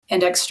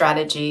index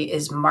strategy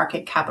is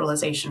market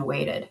capitalization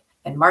weighted.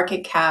 And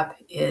market cap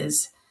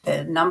is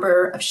the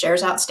number of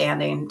shares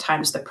outstanding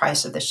times the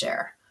price of the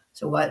share.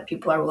 So what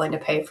people are willing to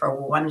pay for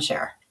one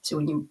share. So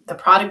the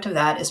product of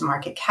that is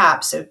market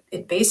cap. So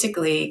it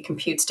basically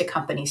computes to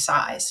company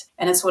size.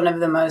 And it's one of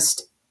the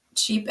most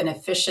cheap and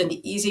efficient,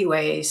 easy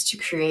ways to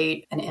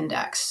create an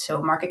index.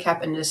 So market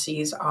cap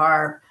indices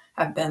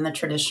have been the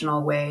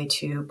traditional way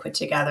to put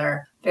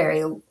together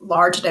very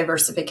large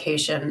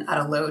diversification at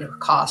a low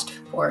cost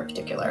for a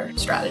particular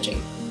strategy.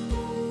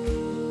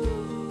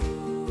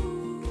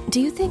 Do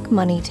you think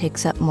money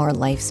takes up more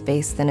life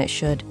space than it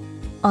should?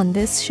 On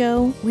this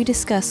show, we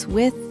discuss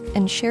with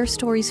and share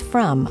stories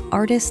from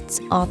artists,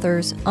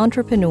 authors,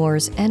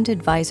 entrepreneurs, and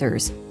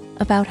advisors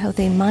about how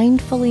they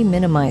mindfully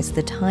minimize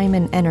the time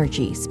and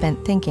energy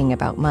spent thinking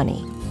about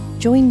money.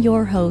 Join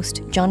your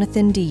host,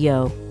 Jonathan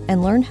Dio,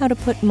 and learn how to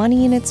put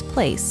money in its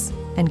place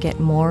and get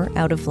more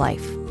out of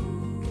life.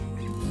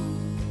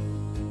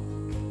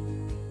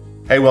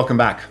 Hey, welcome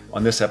back.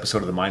 On this episode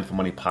of the Mindful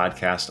Money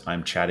Podcast,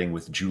 I'm chatting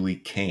with Julie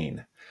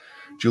Cain.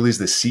 Julie's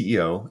the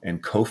CEO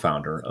and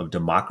co-founder of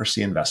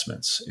Democracy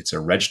Investments. It's a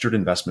registered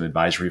investment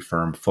advisory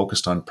firm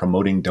focused on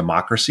promoting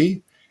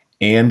democracy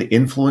and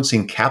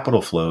influencing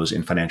capital flows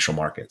in financial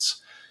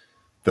markets.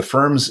 The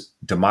firm's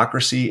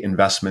Democracy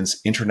Investments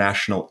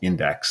International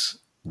Index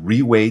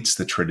reweights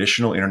the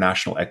traditional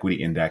international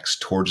equity index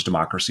towards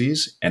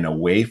democracies and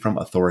away from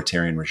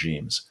authoritarian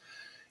regimes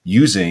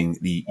using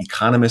the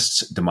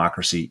Economist's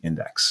Democracy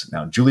Index.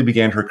 Now, Julie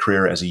began her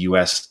career as a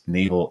U.S.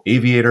 naval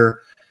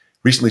aviator,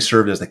 recently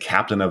served as the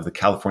captain of the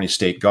California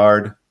State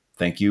Guard.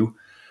 Thank you.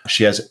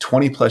 She has a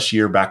 20-plus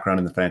year background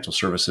in the financial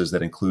services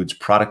that includes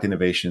product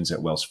innovations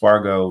at Wells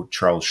Fargo,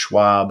 Charles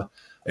Schwab,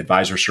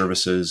 Advisor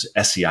Services,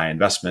 SEI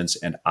Investments,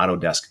 and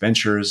Autodesk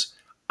Ventures.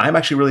 I'm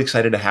actually really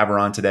excited to have her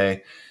on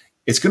today.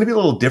 It's going to be a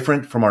little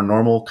different from our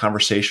normal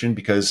conversation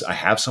because I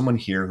have someone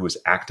here who is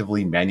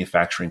actively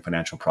manufacturing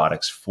financial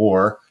products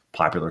for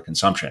popular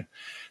consumption.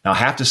 Now, I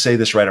have to say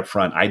this right up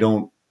front. I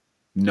don't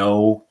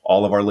know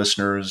all of our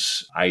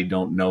listeners. I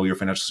don't know your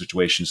financial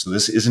situation. So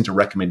this isn't a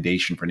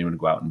recommendation for anyone to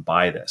go out and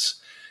buy this.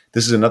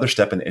 This is another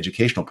step in the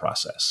educational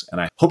process.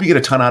 And I hope you get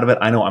a ton out of it.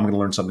 I know I'm going to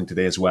learn something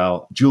today as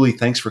well. Julie,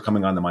 thanks for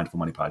coming on the Mindful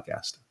Money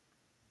Podcast.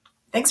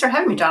 Thanks for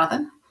having me,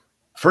 Jonathan.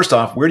 First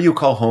off, where do you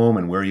call home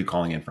and where are you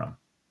calling in from?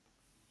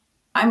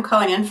 I'm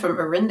calling in from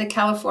Orinda,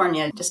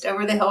 California, just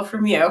over the hill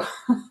from you.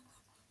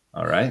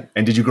 All right.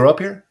 And did you grow up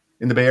here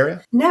in the Bay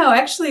Area? No, I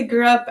actually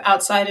grew up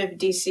outside of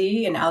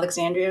DC in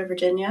Alexandria,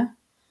 Virginia.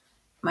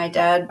 My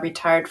dad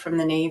retired from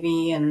the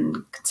Navy and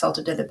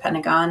consulted to the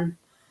Pentagon.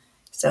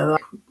 So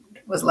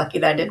was lucky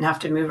that I didn't have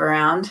to move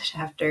around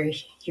after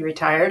he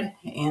retired,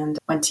 and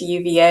went to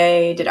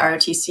UVA, did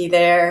ROTC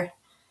there.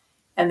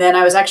 And then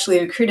I was actually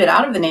recruited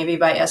out of the Navy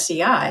by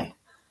SEI,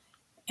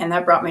 and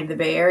that brought me to the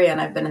Bay Area,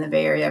 and I've been in the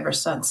Bay Area ever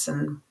since.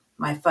 And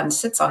my fund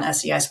sits on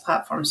SEI's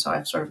platform, so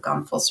I've sort of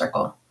gone full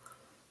circle.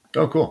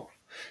 Oh, cool.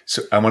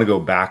 So I want to go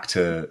back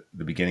to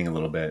the beginning a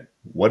little bit.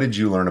 What did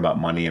you learn about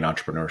money and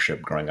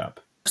entrepreneurship growing up?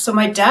 So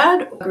my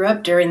dad grew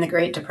up during the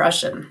Great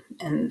Depression,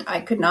 and I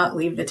could not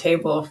leave the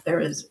table if there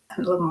was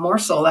a little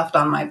morsel left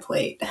on my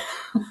plate.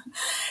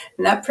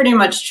 And that pretty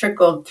much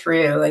trickled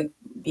through, like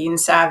being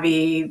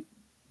savvy,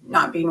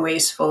 not being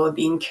wasteful,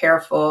 being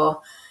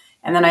careful.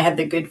 And then I had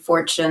the good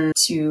fortune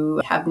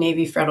to have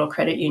Navy Federal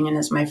Credit Union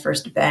as my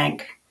first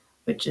bank,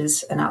 which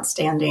is an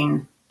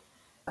outstanding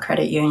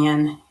credit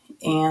union.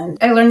 And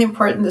I learned the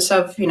importance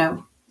of,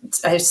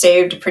 I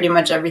saved pretty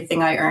much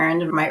everything I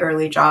earned in my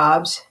early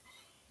jobs.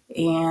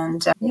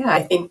 And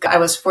I think I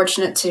was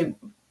fortunate to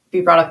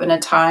be brought up in a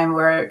time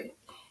where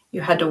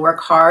you had to work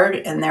hard,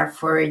 and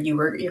therefore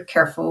you're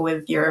careful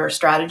with your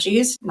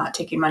strategies, not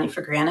taking money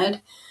for granted.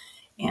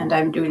 And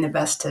I'm doing the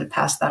best to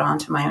pass that on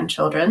to my own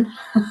children.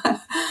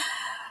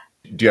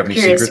 Do you have any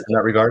secrets in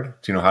that regard?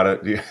 Do you know how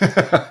to?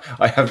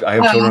 I have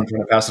children I'm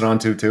trying to pass it on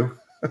to too.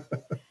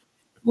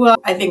 Well,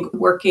 I think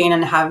working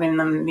and having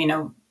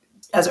them,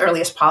 as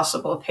early as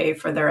possible, pay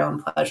for their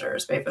own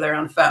pleasures, pay for their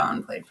own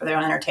phone, pay for their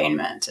own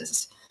entertainment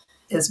is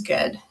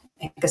good,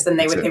 because then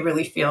they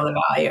really feel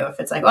the value. If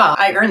it's like, well,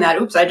 I earned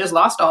that. Oops, I just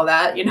lost all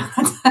that.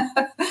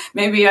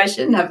 Maybe I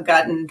shouldn't have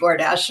gotten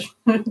DoorDash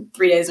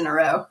 3 days in a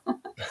row.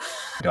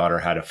 My daughter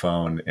had a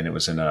phone and it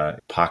was in a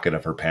pocket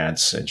of her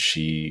pants, and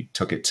she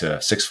took it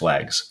to Six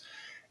Flags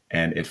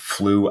and it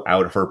flew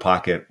out of her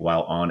pocket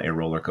while on a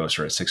roller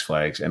coaster at Six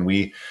Flags. And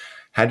we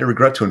had to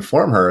regret to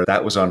inform her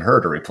that was on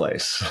her to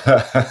replace.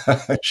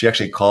 She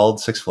actually called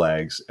Six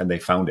Flags and they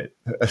found it.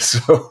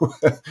 So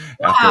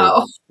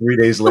after 3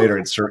 days later,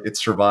 it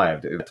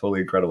survived. It was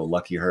totally incredible.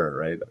 Lucky her,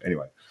 right?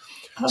 Anyway.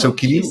 So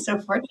she's so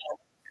fortunate.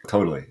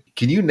 Totally.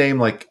 Can you name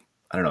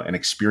an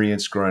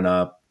experience growing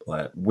up?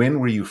 When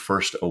were you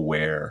first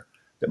aware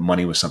that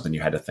money was something you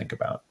had to think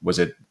about? Was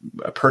it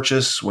a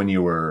purchase when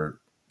you were,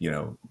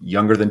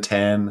 younger than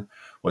 10?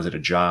 Was it a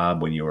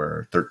job when you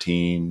were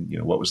 13?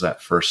 What was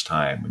that first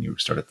time when you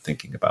started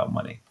thinking about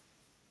money?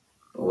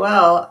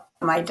 Well,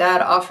 My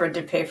dad offered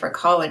to pay for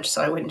college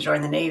so I wouldn't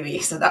join the Navy.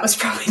 So that was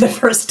probably the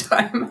first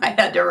time I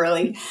had to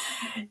really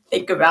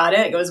think about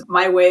it. It was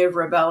my way of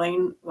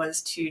rebelling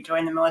was to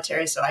join the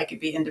military so I could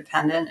be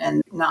independent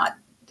and not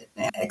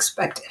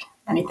expect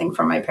anything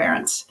from my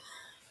parents.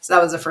 So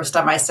that was the first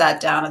time I sat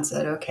down and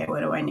said, okay,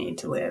 what do I need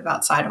to live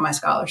outside of my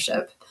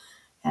scholarship?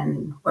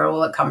 And where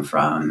will it come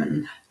from?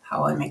 And how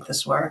will I make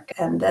this work?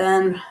 And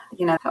then,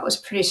 that was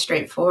pretty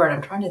straightforward.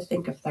 I'm trying to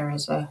think if there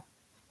was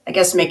I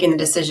guess making the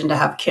decision to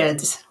have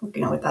kids,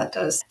 what that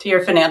does to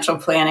your financial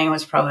planning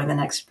was probably the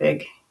next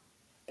big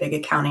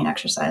accounting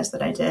exercise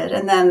that I did.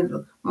 And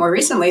then more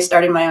recently,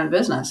 starting my own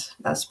business.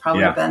 That's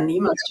probably been the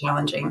most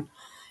challenging.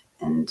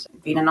 And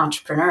being an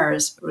entrepreneur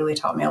has really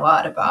taught me a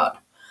lot about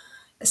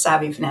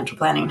savvy financial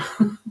planning.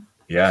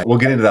 Yeah, we'll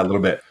get into that a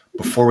little bit.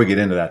 Before we get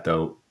into that,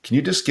 though, can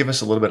you just give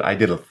us a little bit? I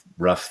did a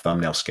rough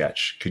thumbnail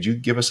sketch. Could you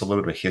give us a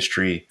little bit of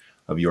history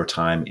of your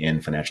time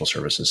in financial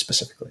services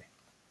specifically?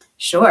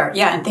 Sure.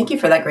 Yeah. And thank you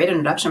for that great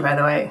introduction, by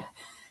the way.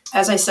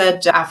 As I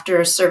said,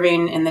 after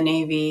serving in the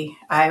Navy,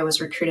 I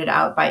was recruited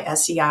out by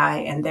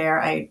SEI, and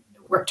there I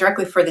worked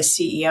directly for the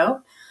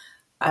CEO.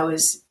 I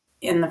was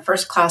in the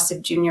first class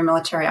of junior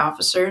military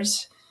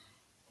officers,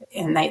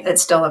 and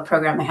that's still a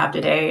program they have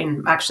today.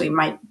 And actually,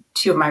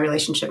 two of my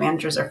relationship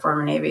managers are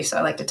former Navy, so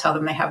I like to tell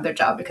them they have their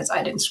job because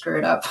I didn't screw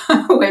it up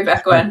way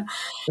back when.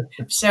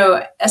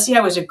 So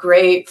SEI was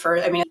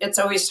it's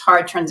always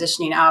hard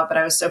transitioning out, but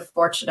I was so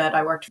fortunate.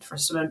 I worked for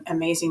some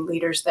amazing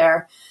leaders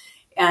there.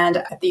 And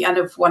at the end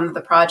of one of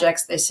the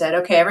projects, they said,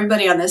 okay,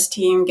 everybody on this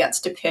team gets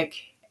to pick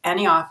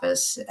any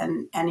office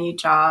and any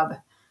job.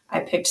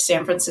 I picked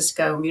San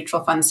Francisco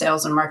mutual fund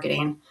sales and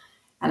marketing.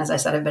 And as I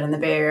said, I've been in the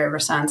Bay Area ever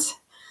since.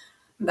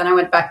 Then I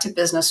went back to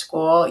business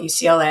school,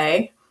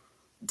 UCLA,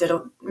 did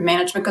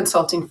management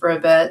consulting for a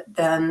bit,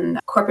 then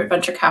corporate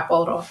venture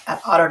capital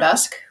at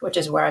Autodesk, which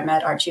is where I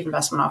met our chief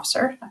investment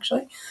officer,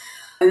 actually.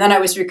 And then I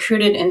was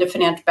recruited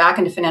back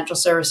into financial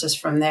services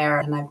from there,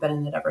 and I've been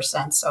in it ever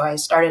since. So I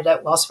started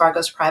at Wells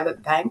Fargo's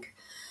private bank,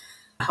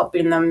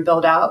 helping them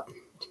build out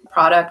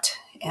product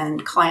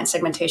and client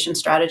segmentation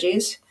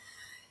strategies.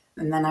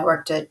 And then I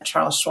worked at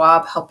Charles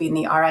Schwab, helping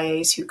the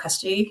RIAs who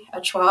custody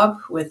at Schwab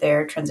with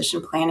their transition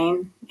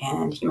planning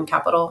and human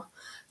capital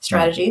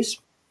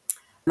strategies.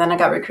 And then I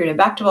got recruited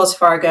back to Wells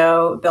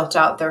Fargo, built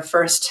out their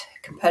first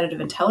competitive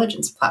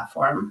intelligence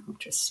platform,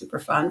 which was super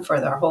fun for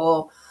their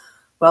whole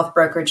wealth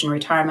brokerage and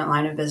retirement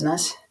line of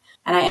business.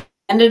 And I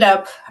ended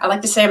up, I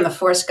like to say I'm the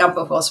Forrest Gump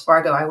of Wells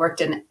Fargo. I worked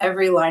in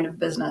every line of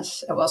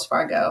business at Wells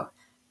Fargo,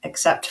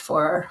 except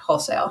for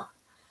wholesale.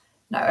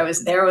 Now, I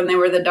was there when they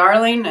were the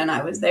darling, and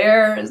I was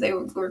there as they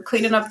were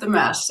cleaning up the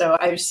mess. So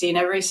I've seen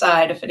every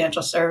side of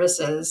financial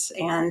services.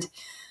 And,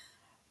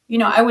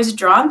 I was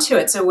drawn to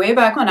it. So way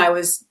back when I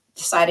was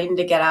deciding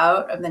to get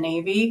out of the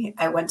Navy,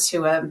 I went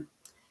to it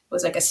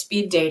was like a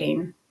speed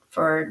dating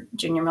for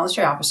junior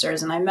military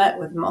officers, and I met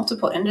with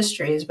multiple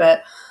industries,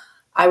 but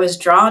I was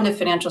drawn to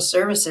financial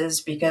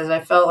services because I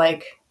felt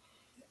like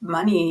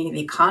money,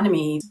 the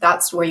economy,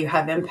 that's where you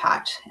have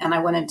impact. And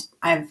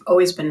I've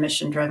always been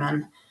mission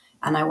driven,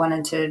 and I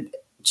wanted to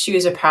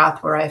choose a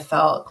path where I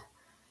felt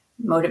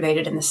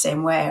motivated in the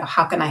same way.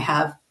 How can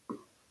I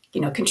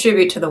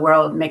contribute to the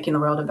world, making the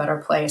world a better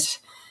place?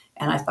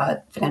 And I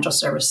thought financial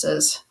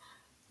services.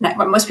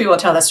 Most people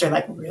tell us, they're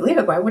like, really?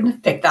 Why wouldn't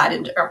have picked that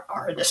into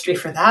our industry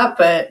for that?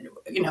 But,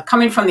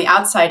 coming from the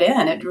outside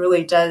in, it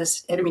really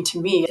does.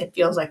 To me, it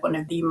feels like one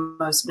of the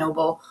most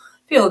noble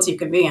fields you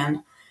could be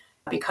in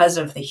because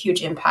of the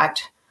huge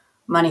impact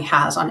money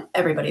has on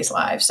everybody's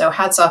lives. So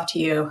hats off to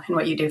you and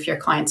what you do for your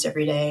clients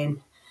every day and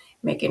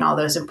making all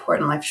those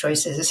important life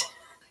choices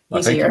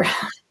easier.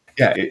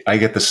 Yeah, I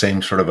get the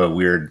same sort of a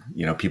weird,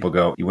 people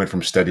go, you went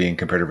from studying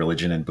comparative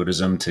religion and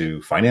Buddhism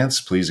to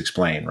finance, please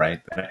explain, right?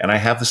 And I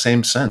have the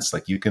same sense,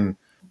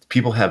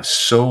 people have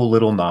so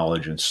little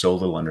knowledge and so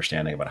little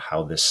understanding about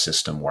how this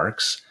system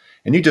works.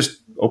 And you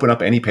just open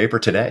up any paper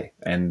today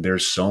and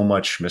there's so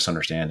much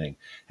misunderstanding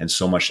and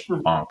so much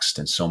angst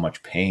and so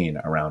much pain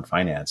around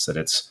finance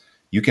that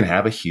you can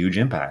have a huge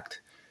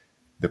impact.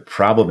 The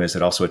problem is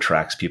it also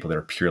attracts people that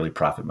are purely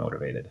profit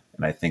motivated.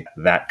 And I think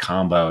that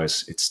combo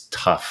it's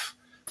tough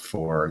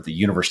for the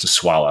universe to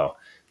swallow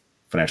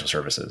financial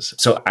services.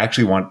 So I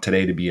actually want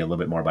today to be a little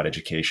bit more about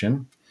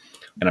education.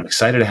 And I'm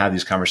excited to have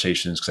these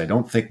conversations because I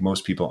don't think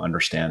most people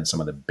understand some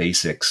of the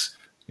basics.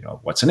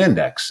 What's an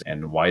index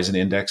and why is an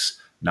index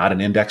not an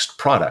indexed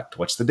product?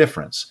 What's the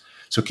difference?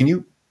 So can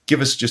you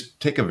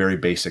take a very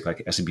basic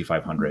like S&P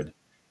 500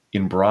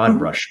 in broad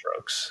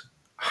brushstrokes?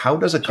 How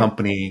does a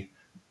company,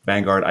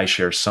 Vanguard,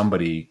 iShares,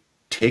 somebody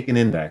take an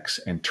index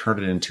and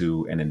turn it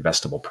into an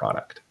investable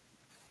product?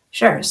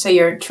 Sure. So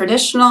your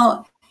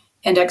traditional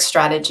index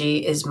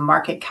strategy is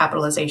market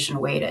capitalization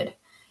weighted.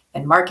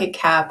 And market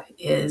cap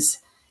is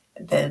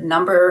the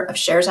number of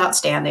shares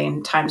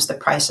outstanding times the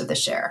price of the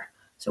share.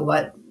 So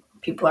what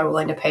people are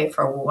willing to pay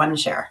for one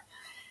share.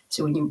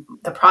 So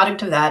the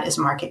product of that is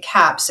market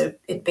cap. So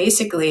it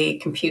basically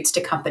computes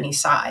to company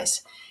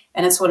size.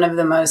 And it's one of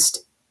the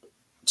most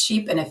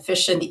cheap and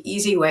efficient,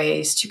 easy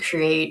ways to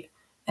create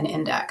an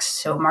index.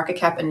 So market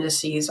cap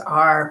indices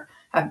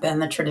have been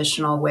the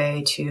traditional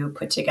way to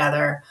put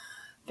together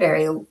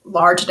very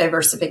large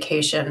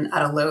diversification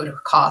at a low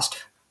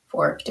cost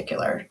for a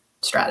particular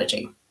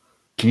strategy.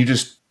 Can you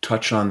just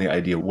touch on the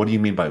idea? What do you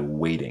mean by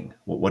weighting?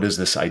 What is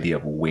this idea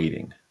of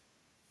weighting?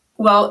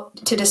 Well,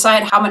 to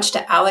decide how much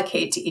to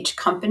allocate to each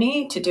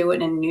company, to do it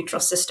in a neutral,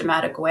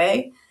 systematic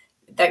way,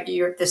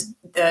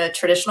 the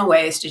traditional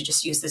way is to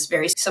just use this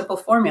very simple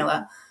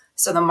formula.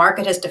 So the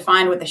market has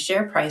defined what the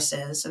share price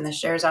is and the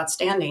shares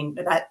outstanding.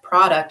 That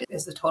product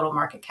is the total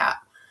market cap.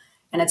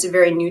 And it's a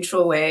very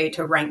neutral way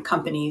to rank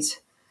companies.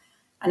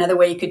 Another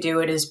way you could do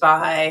it is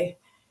by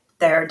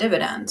their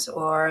dividends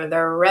or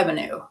their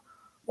revenue.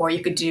 Or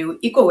you could do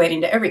equal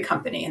weighting to every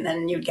company, and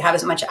then you'd have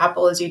as much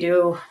Apple as you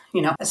do,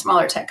 a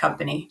smaller tech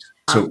company.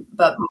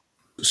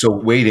 So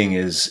weighting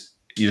is,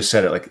 you just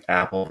said it, like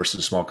Apple versus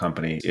a small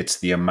company. It's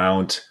the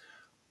amount,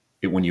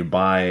 when you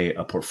buy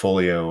a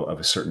portfolio of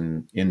a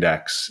certain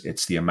index,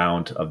 it's the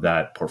amount of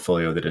that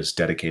portfolio that is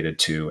dedicated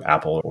to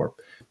Apple or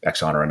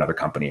Exxon or another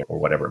company or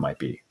whatever it might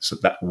be. So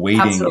that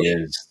weighting Absolutely.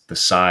 is the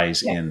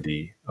size in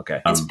the,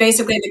 okay. It's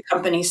basically the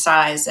company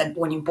size, and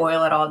when you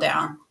boil it all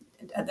down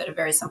at a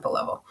very simple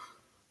level.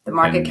 The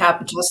market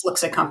cap just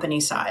looks at company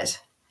size.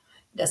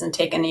 It doesn't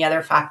take any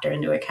other factor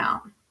into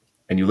account.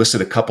 And you listed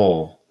a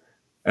couple,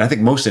 and I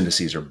think most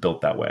indices are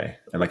built that way.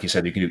 And like you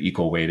said, you can do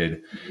equal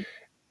weighted.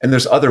 And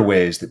there's other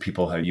ways that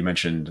people have, you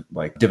mentioned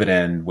like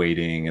dividend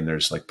weighting, and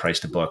there's like price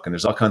to book, and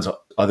there's all kinds of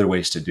other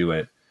ways to do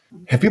it.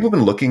 Have people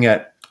been looking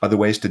at other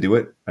ways to do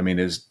it? I mean,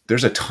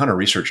 there's a ton of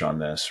research on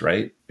this,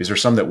 right? Is there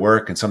some that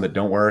work and some that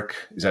don't work?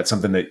 Is that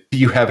something that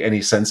you have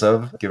any sense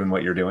of, given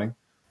what you're doing?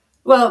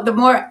 Well, the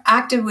more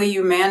actively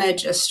you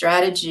manage a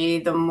strategy,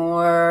 the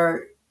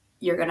more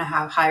you're going to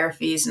have higher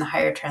fees and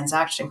higher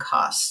transaction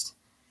costs.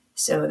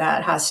 So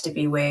that has to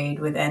be weighed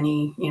with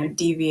any,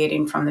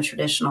 deviating from the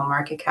traditional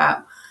market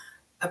cap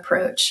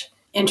approach.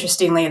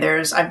 Interestingly,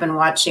 I've been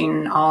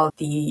watching all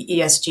the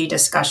ESG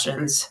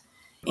discussions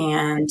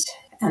and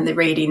the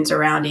ratings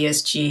around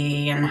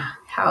ESG and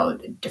how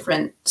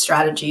different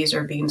strategies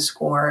are being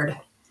scored.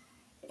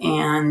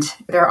 And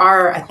there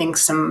are, I think,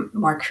 some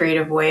more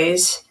creative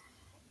ways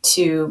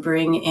to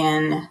bring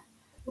in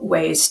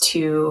ways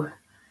to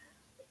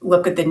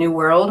look at the new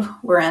world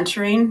we're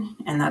entering.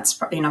 And that's,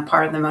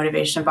 part of the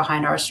motivation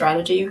behind our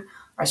strategy.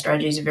 Our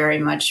strategy is very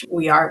much,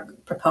 we are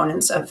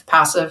proponents of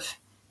passive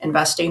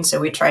investing. So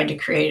we tried to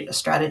create a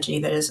strategy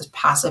that is as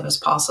passive as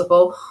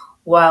possible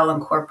while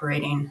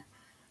incorporating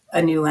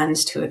a new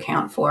lens to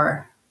account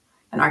for,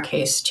 in our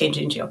case,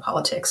 changing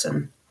geopolitics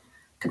and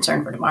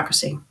concern for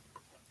democracy.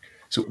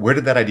 So where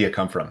did that idea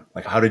come from?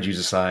 Like, how did you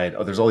decide,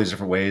 there's all these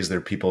different ways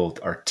that people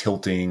are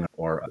tilting,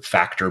 or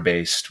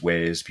factor-based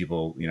ways,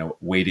 people,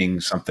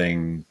 weighting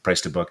something price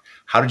to book.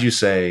 How did you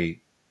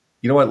say,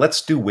 you know what,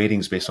 let's do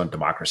weightings based on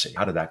democracy?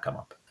 How did that come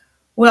up?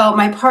 Well,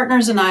 my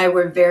partners and I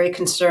were very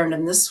concerned,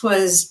 and this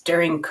was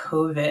during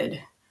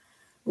COVID.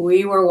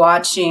 We were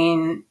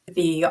watching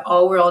the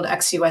all-world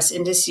ex-US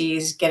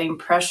indices getting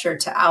pressure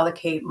to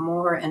allocate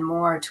more and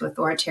more to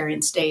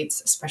authoritarian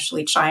states,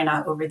 especially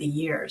China, over the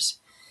years.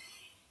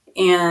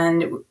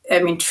 And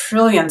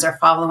trillions are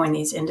following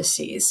these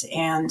indices.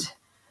 And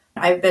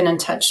I've been in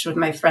touch with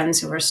my friends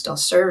who are still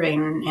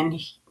serving,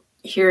 and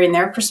hearing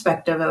their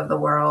perspective of the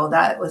world,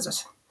 that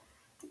was,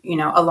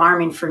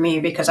 alarming for me,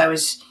 because I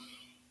was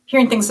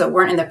hearing things that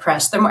weren't in the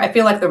press. I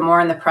feel like they're more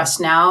in the press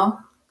now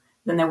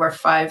than they were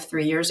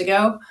 3 years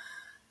ago.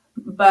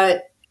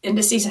 But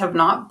indices have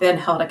not been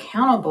held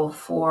accountable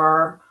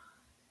for,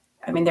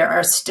 there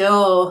are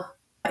still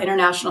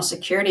international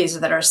securities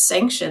that are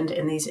sanctioned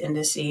in these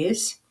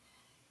indices.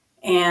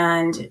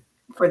 And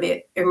for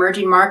the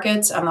emerging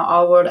markets and the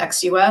all-world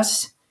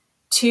ex-US,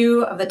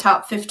 2 of the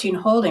top 15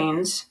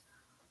 holdings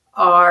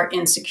are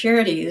in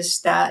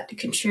securities that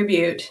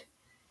contribute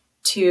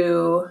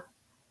to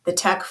the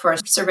tech for a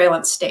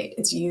surveillance state.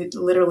 It's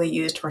literally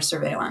used for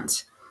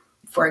surveillance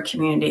for a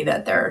community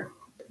that they're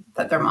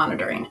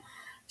monitoring.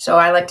 So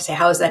I like to say,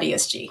 how is that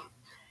ESG?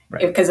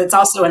 Right. Because it's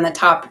also in the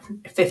top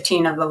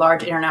 15 of the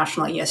large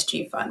international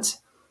ESG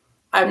funds.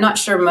 I'm not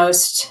sure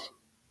most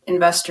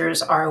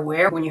investors are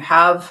aware. When you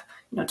have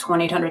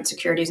 2,800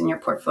 securities in your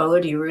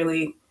portfolio,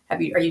 are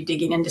you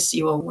digging in to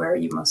see, well, where are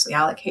you mostly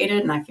allocated?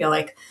 And I feel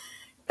like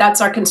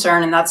that's our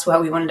concern, and that's why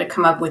we wanted to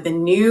come up with a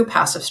new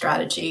passive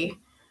strategy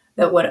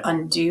that would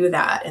undo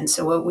that. And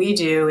so what we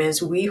do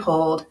is we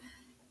hold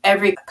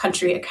every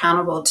country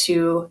accountable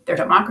to their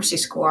democracy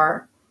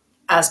score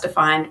as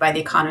defined by The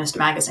Economist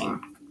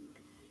magazine.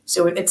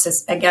 So it's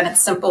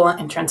simple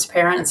and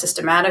transparent and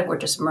systematic. We're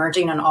just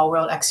merging an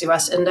all-world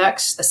ex-US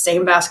index, the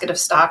same basket of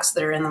stocks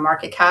that are in the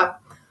market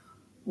cap,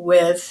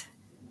 with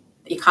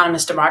the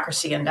Economist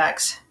Democracy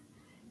Index.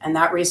 And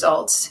that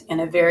results in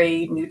a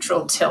very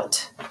neutral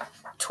tilt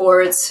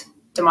towards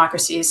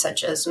democracies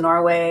such as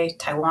Norway,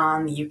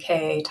 Taiwan, the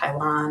UK,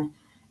 Taiwan.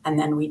 And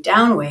then we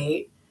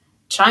downweight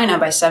China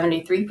by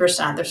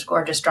 73%. Their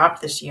score just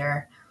dropped this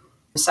year.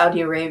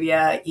 Saudi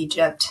Arabia,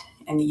 Egypt,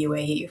 and the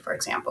UAE, for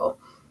example.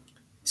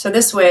 So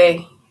this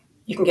way,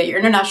 You can get your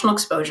international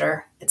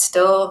exposure. It's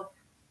still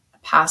a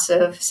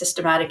passive,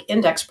 systematic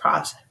index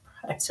product,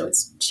 so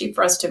it's cheap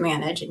for us to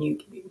manage, and you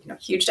know,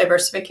 huge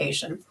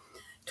diversification.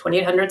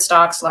 2,800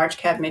 stocks, large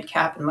cap, mid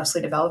cap, and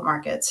mostly developed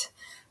markets.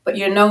 But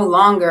you're no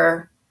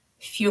longer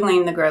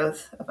fueling the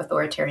growth of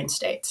authoritarian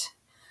states.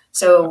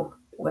 So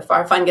if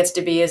our fund gets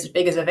to be as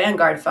big as a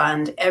Vanguard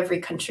fund,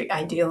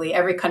 ideally,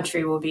 every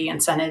country will be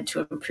incented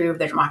to improve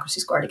their democracy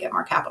score to get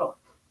more capital.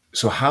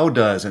 So how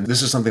does, and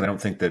this is something I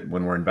don't think that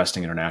when we're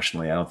investing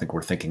internationally, I don't think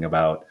we're thinking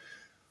about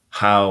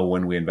how,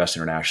 when we invest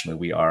internationally,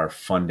 we are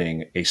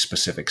funding a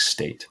specific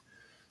state.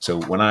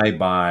 So when I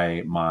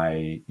buy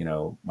my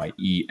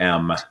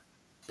EM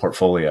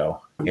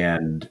portfolio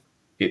and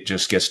it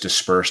just gets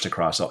dispersed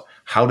across,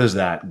 how does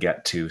that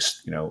get to,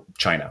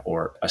 China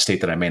or a state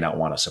that I may not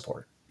want to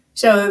support?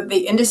 So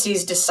the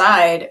indices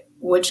decide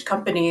which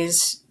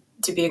companies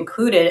to be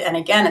included. And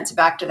again, it's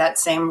back to that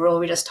same rule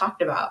we just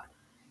talked about.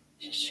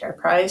 Share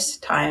price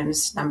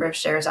times number of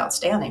shares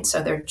outstanding.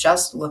 So they're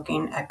just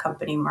looking at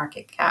company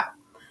market cap.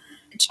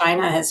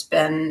 China has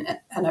been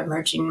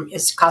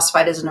is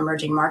classified as an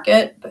emerging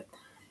market,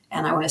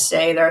 and I want to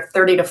say there are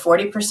 30 to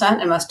 40%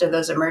 in most of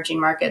those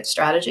emerging market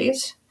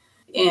strategies.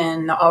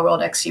 In the All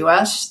World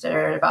ex-US,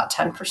 they're at about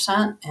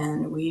 10%,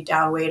 and we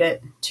downweight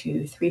it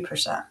to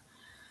 3%.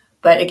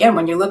 But again,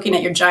 when you're looking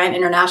at your giant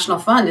international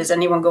fund, is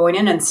anyone going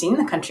in and seeing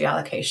the country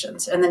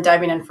allocations and then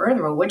diving in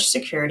further? Well, which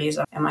securities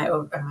am I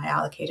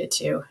allocated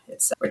to?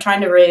 We're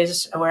trying to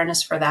raise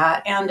awareness for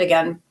that, and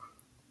again,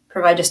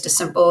 provide just a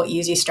simple,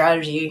 easy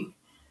strategy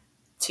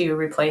to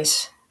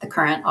replace the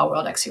current All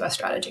World ex-US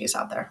strategies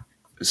out there.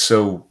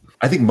 So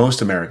I think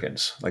most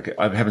Americans, like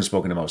I haven't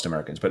spoken to most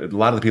Americans, but a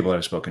lot of the people that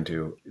I've spoken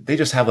to, they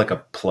just have like a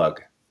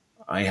plug.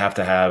 I have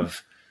to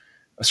have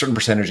a certain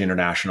percentage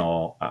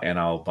international, and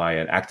I'll buy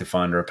an active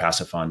fund or a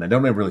passive fund. I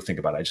don't even really think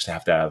about it. I just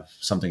have to have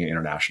something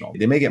international.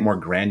 They may get more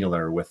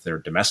granular with their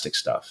domestic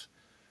stuff,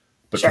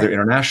 but Sure. For their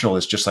international,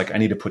 it's just like, I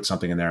need to put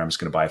something in there. I'm just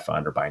going to buy a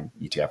fund or buy an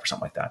ETF or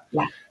something like that.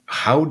 Yeah.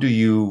 How do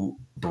you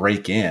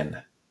break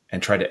in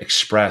and try to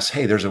express,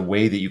 hey, there's a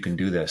way that you can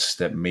do this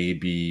that may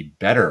be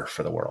better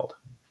for the world?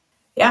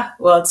 Yeah,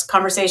 well, it's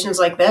conversations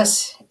like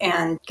this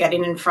and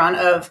getting in front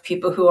of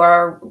people who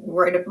are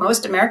worried.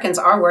 Most Americans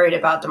are worried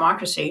about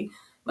democracy.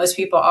 Most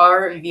people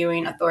are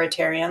viewing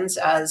authoritarians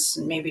as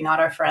maybe not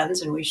our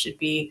friends, and we should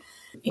be,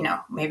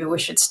 maybe we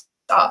should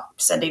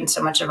stop sending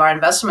so much of our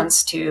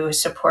investments to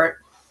support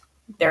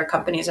their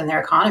companies and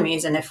their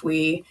economies. And if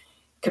we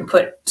can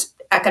put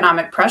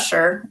economic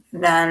pressure,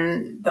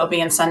 then they'll be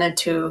incented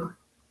to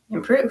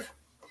improve.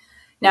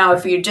 Now,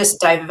 if you just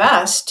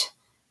divest,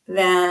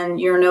 then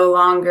you're no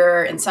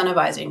longer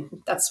incentivizing.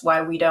 That's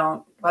why we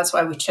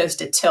chose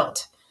to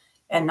tilt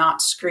and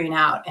not screen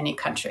out any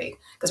country.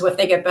 Because if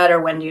they get better,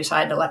 when do you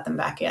decide to let them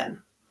back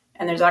in?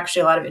 And there's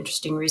actually a lot of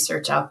interesting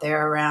research out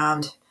there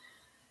around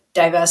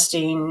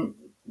divesting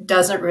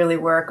doesn't really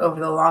work over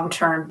the long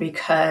term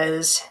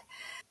because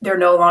they're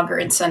no longer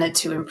incented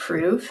to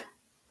improve.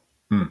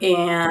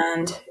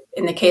 And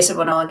in the case of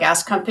an oil and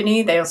gas company,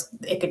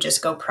 it could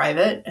just go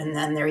private, and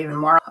then they're even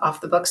more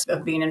off the books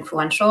of being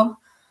influential.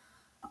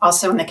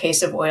 Also, in the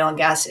case of oil and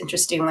gas,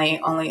 interestingly,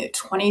 only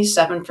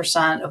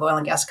 27% of oil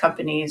and gas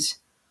companies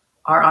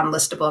are on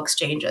listable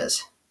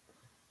exchanges.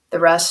 The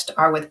rest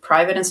are with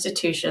private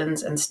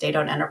institutions and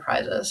state-owned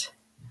enterprises.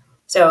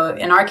 So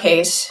in our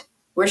case,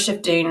 we're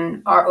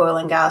shifting our oil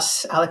and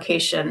gas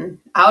allocation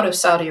out of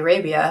Saudi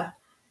Arabia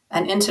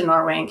and into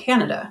Norway and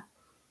Canada,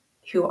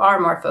 who are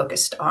more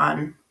focused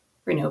on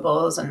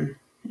renewables and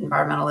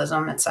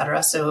environmentalism, et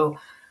cetera. So,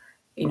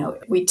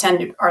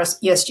 our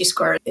ESG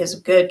score is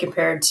good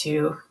compared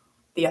to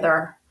the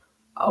other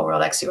All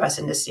World ex-US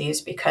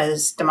indices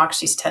because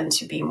democracies tend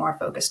to be more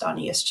focused on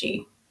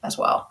ESG as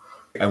well.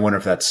 I wonder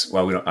if that's,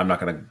 I'm not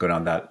going to go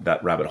down that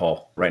rabbit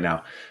hole right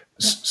now.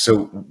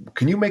 So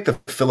can you make the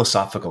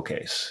philosophical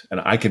case? And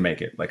I can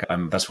make it.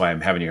 That's why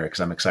I'm having you here, because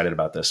I'm excited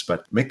about this.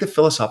 But make the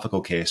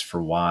philosophical case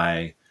for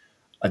why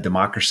a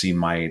democracy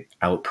might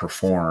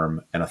outperform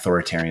an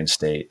authoritarian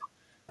state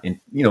in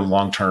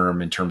long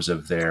term in terms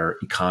of their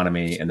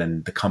economy and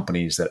then the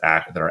companies that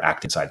are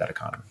acting inside that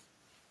economy.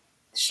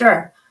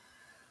 Sure.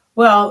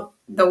 Well,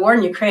 the war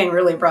in Ukraine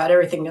really brought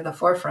everything to the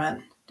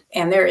forefront.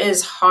 And there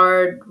is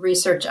hard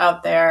research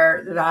out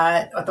there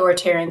that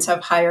authoritarians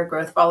have higher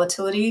growth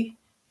volatility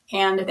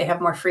and they have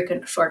more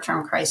frequent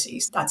short-term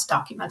crises. That's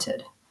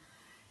documented.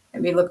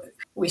 And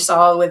we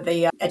saw with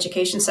the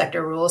education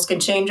sector, rules can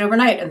change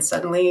overnight and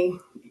suddenly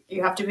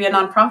you have to be a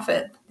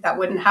nonprofit. That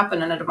wouldn't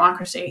happen in a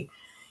democracy.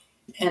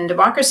 And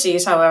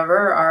democracies,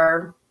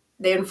 however,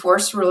 they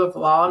enforce rule of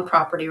law and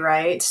property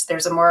rights.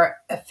 There's a more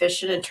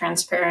efficient and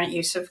transparent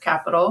use of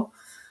capital.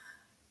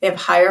 They have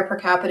higher per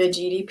capita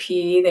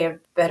GDP. They have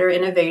better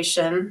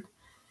innovation.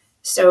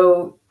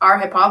 So our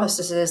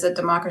hypothesis is that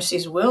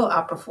democracies will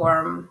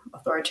outperform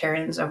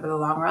authoritarians over the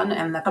long run,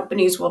 and the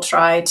companies will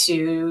try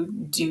to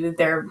do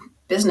their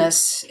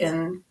business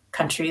in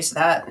countries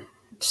that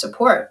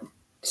support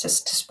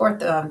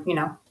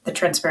the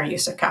transparent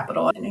use of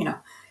capital and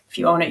if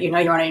you own it, you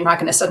own it. You're not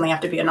going to suddenly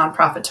have to be a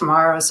nonprofit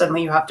tomorrow.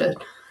 Suddenly you have to,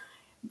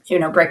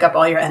 break up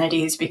all your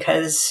entities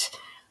because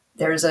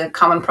there's a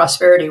common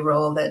prosperity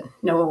rule that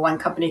no one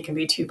company can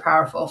be too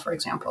powerful, for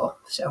example.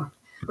 So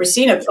we're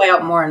seeing it play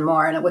out more and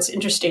more. And what's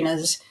interesting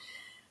is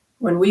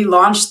when we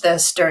launched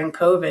this during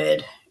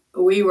COVID,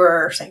 we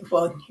were saying,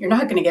 well, you're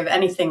not going to give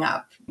anything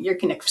up. You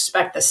can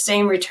expect the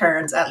same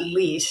returns at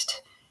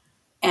least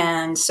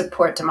and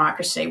support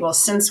democracy. Well,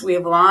 since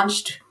we've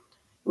launched,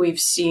 we've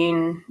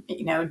seen,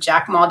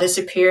 Jack Ma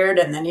disappeared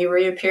and then he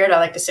reappeared. I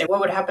like to say,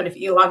 what would happen if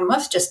Elon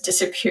Musk just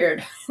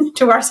disappeared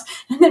to ours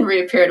and then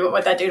reappeared? What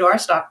would that do to our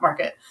stock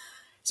market?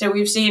 So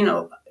we've seen,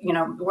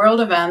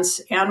 world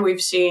events, and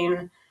we've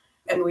seen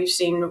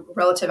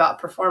relative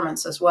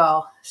outperformance as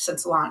well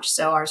since launch.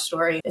 So our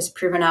story is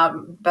proven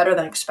out better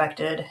than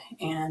expected.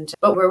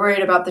 But we're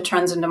worried about the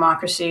trends in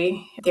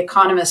democracy. The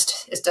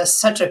Economist does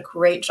such a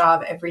great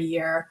job every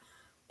year.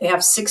 They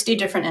have 60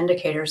 different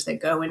indicators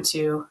that go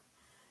into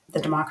the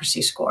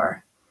democracy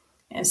score.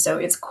 And so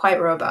it's quite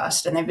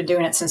robust. And they've been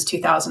doing it since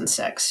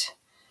 2006.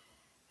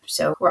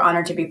 So we're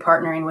honored to be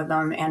partnering with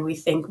them. And we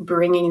think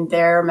bringing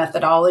their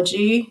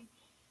methodology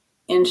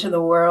into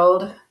the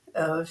world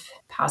of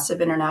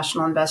passive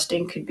international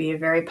investing could be a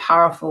very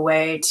powerful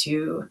way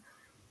to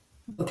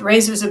both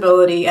raise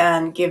visibility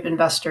and give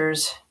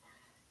investors,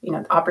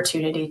 the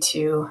opportunity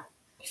to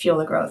fuel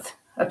the growth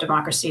of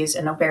democracies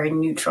in a very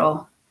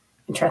neutral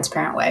and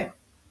transparent way.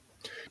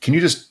 Can you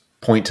just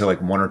point to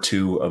like one or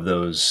two of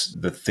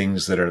the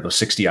things that are those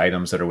 60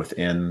 items that are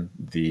within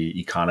the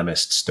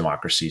Economist's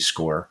democracy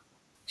score?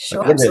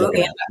 Sure,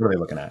 absolutely. What are they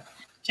looking at?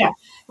 Yeah,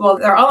 well,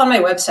 they're all on my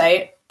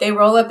website. They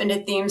roll up into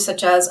themes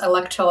such as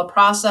electoral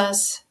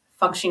process,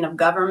 functioning of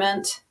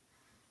government,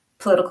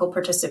 political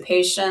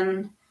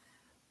participation,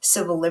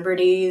 civil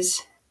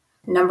liberties,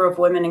 number of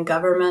women in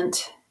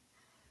government,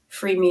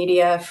 free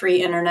media,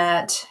 free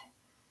internet.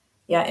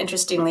 Yeah,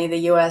 interestingly, the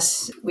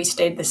U.S., we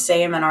stayed the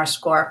same in our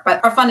score.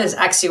 But our fund is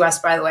ex-U.S.,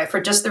 by the way, for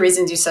just the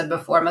reasons you said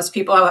before. Most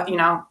people,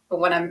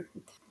 want to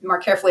more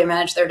carefully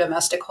manage their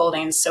domestic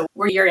holdings. So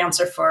we're your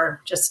answer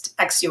for just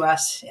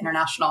ex-U.S.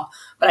 international.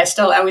 But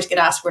I always get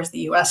asked, where's the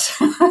U.S.?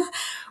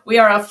 We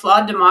are a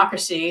flawed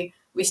democracy.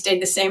 We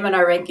stayed the same in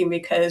our ranking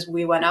because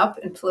we went up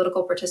in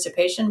political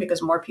participation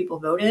because more people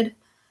voted,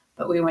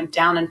 but we went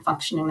down in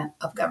functioning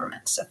of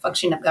government. So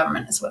functioning of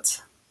government is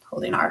what's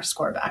holding our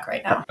score back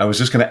right now. I was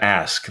just going to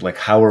ask,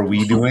 how are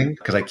we doing?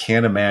 Because I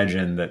can't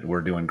imagine that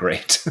we're doing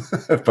great.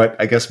 But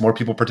I guess more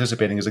people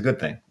participating is a good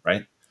thing,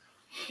 right?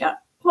 Yeah.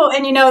 Well,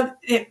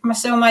 and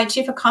so my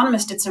chief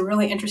economist did some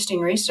really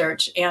interesting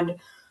research. And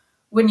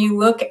when you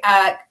look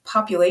at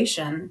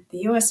population, the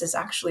U.S. is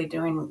actually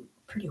doing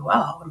pretty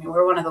well. I mean,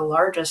 we're one of the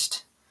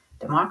largest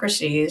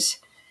democracies.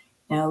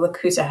 Look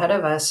who's ahead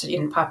of us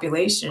in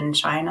population: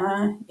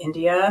 China,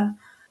 India,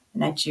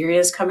 Nigeria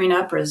is coming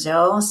up,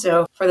 Brazil.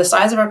 So for the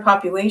size of our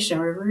population,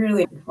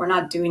 we're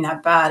not doing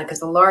that bad, because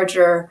the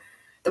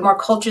more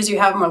cultures you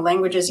have, more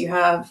languages you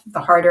have,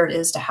 the harder it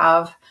is to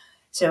have.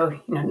 So,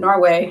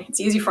 Norway, it's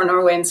easy for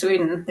Norway and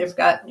Sweden. They've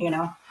got,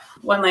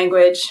 one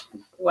language,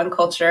 one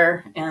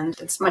culture, and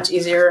it's much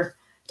easier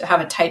to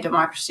have a tight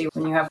democracy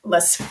when you have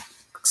less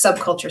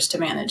subcultures to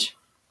manage.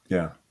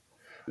 Yeah.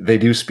 They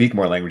do speak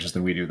more languages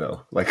than we do,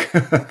 though.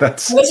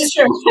 This is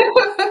true.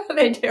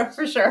 They do,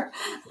 for sure.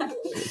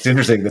 It's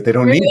interesting that they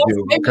don't need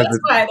to. Maybe that's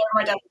why they're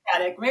more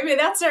democratic. Maybe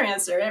that's their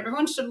answer.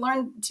 Everyone should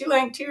learn two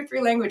or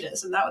three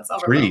languages, and that would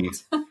solve our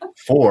problems.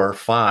 4,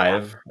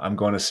 5. I'm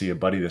going to see a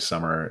buddy this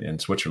summer in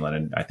Switzerland,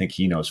 and I think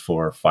he knows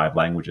 4 or 5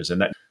 languages,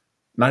 and that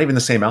not even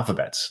the same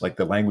alphabets.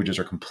 The languages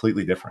are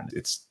completely different.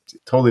 It's a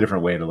totally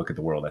different way to look at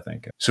the world, I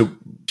think. So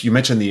you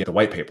mentioned the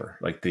white paper,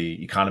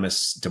 the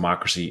Economist's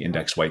Democracy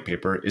Index white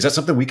paper. Is that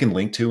something we can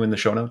link to in the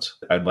show notes?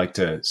 I'd like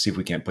to see if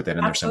we can't put that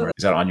in there somewhere.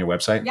 Is that on your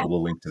website? Yeah.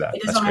 We'll link to that.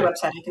 It is on my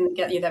website. I can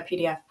get you that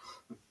PDF.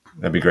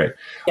 That'd be great.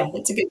 Yeah,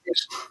 it's a good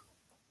read.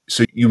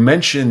 So you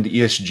mentioned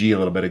ESG a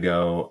little bit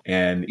ago,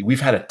 and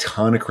we've had a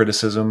ton of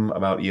criticism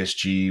about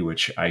ESG,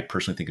 which I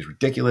personally think is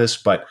ridiculous.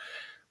 But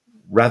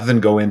rather than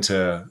go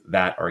into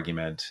that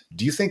argument,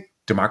 do you think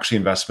democracy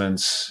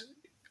investments,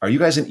 are you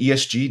guys in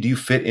ESG? Do you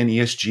fit in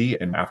ESG?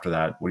 And after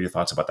that, what are your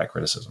thoughts about that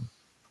criticism?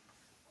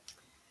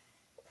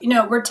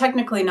 We're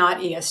technically not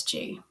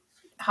ESG.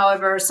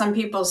 However, some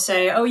people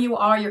say, oh,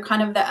 you're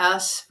kind of the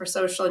S for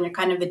social and you're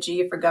kind of the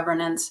G for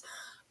governance.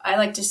 I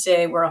like to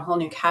say we're a whole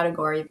new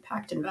category of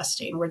impact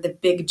investing. We're the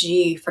big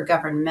G for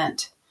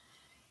government.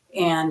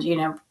 And,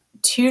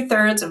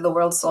 2/3 of the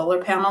world's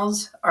solar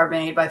panels are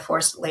made by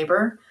forced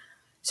labor.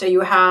 So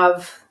you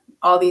have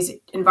all these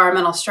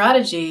environmental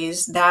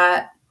strategies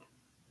that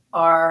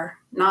are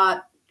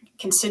not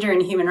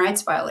considering human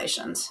rights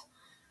violations.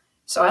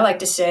 So I like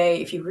to say,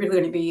 if you're really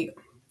going to be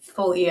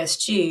full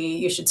ESG,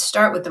 you should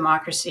start with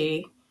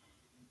democracy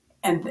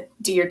and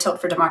do your tilt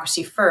for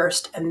democracy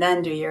first, and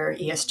then do your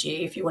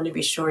ESG if you want to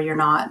be sure you're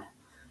not,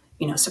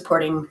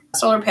 supporting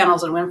solar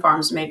panels and wind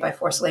farms made by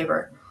forced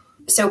labor.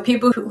 So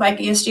people who like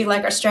ESG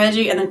like our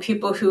strategy, and then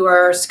people who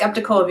are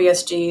skeptical of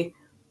ESG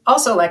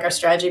also like our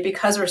strategy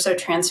because we're so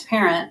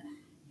transparent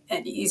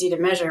and easy to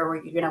measure.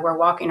 We're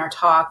walking our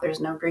talk. There's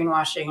no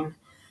greenwashing.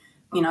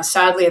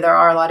 Sadly, there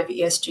are a lot of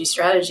ESG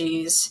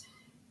strategies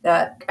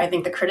that I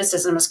think the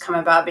criticism has come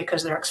about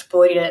because they're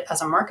exploited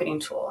as a marketing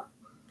tool,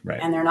 Right.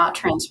 And they're not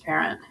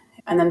transparent.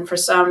 And then for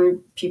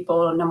some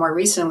people, no more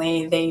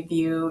recently, they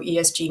view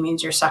ESG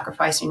means you're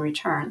sacrificing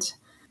returns.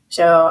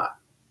 So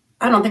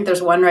I don't think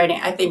there's one right.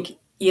 I think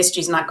ESG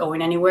is not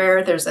going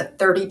anywhere. There's a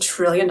 $30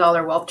 trillion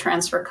wealth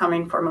transfer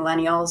coming for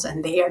millennials,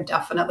 and they are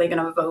definitely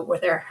going to vote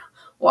with their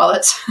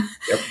wallets.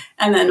 Yep.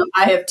 And then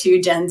I have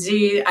two Gen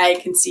Z. I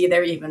can see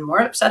they're even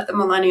more upset than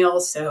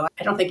millennials. So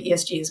I don't think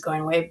ESG is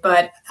going away,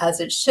 but as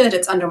it should,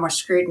 it's under more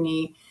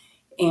scrutiny,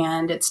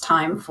 and it's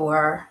time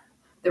for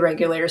the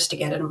regulators to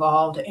get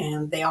involved,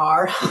 and they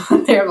are.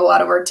 They have a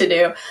lot of work to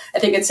do. I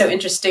think it's so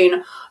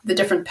interesting, the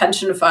different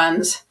pension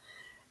funds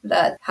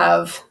that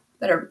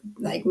are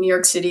like New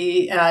York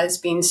City is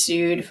being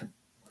sued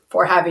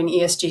for having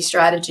ESG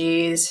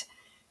strategies.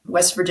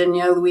 West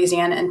Virginia,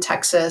 Louisiana, and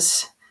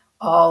Texas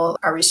all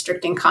are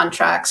restricting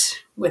contracts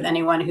with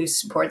anyone who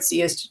supports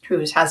ESG, who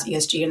has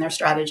ESG in their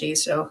strategy.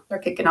 So they're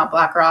kicking out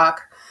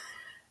BlackRock.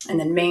 And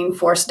then Maine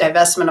forced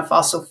divestment of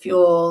fossil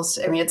fuels.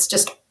 I mean, it's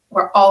just,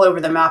 we're all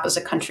over the map as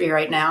a country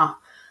right now.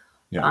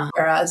 Yeah.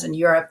 Whereas in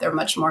Europe, they're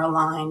much more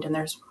aligned and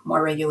there's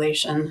more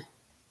regulation.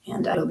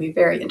 And it'll be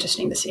very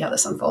interesting to see how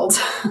this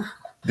unfolds.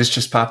 This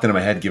just popped into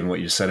my head, given what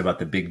you said about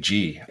the big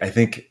G. I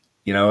think,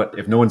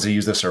 if no one's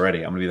used this already,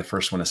 I'm going to be the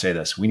first one to say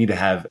this. We need to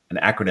have an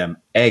acronym,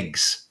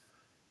 EGS,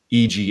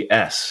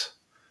 EGS.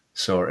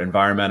 So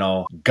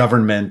environmental,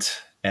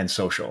 government, and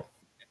social.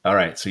 All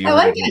right. So you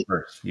heard it here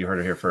first. You heard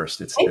it here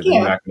first. It's Thank the you.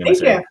 new acronym.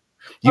 Thank you.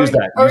 Use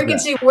that. Or we can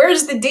see,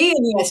 where's the D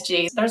in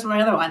ESG? There's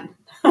my other one.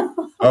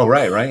 Oh,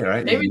 right.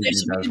 Maybe there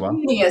should be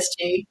an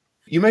ESG.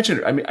 You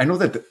mentioned, I know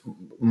that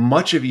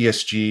much of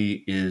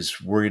ESG is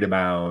worried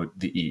about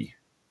the E,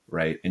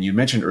 right? And you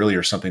mentioned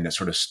earlier something that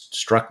sort of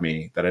struck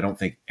me that I don't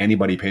think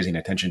anybody pays any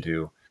attention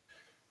to,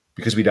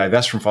 because we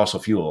divest from fossil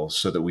fuels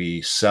so that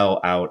we sell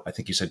out, I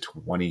think you said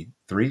 27%?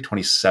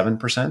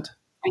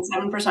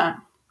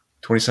 27%.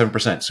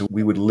 27%. So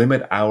we would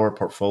limit our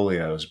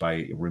portfolios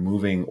by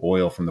removing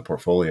oil from the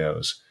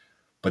portfolios,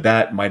 but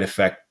that might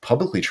affect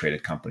publicly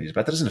traded companies,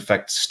 but that doesn't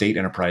affect state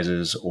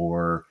enterprises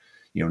or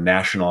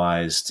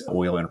nationalized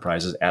oil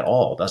enterprises at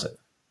all, does it?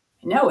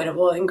 No, it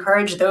will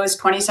encourage those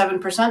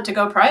 27% to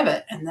go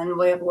private. And then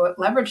what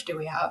leverage do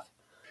we have?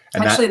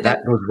 And actually,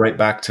 that goes right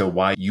back to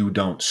why you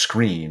don't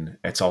screen.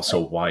 It's also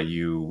why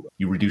you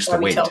reduce the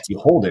weight. You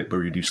hold it, but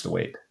reduce the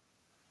weight.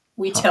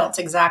 We tilt,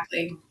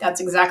 exactly.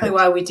 That's exactly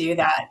why we do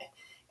that.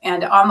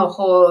 And on the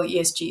whole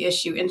ESG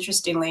issue,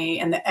 interestingly,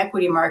 in the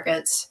equity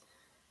markets,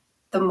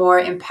 the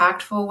more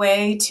impactful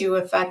way to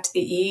affect the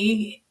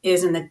E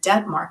is in the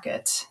debt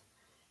markets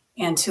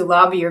and to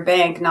lobby your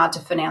bank not to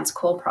finance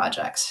coal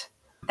projects.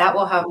 That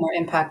will have more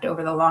impact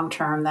over the long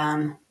term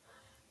than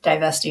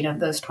divesting of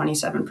those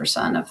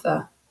 27% of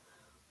the,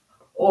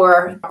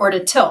 or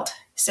to tilt.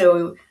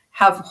 So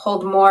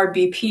hold more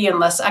BP and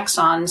less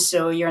Exxon.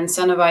 So you're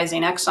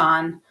incentivizing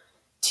Exxon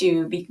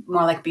to be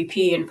more like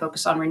BP and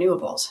focus on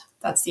renewables.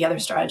 That's the other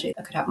strategy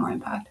that could have more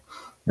impact.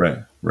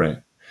 Right.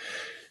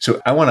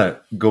 So I want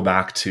to go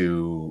back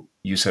to,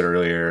 you said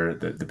earlier,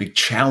 the big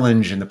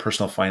challenge in the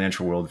personal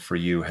financial world for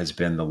you has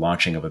been the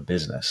launching of a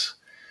business.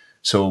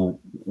 So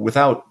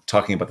without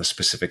talking about the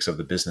specifics of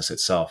the business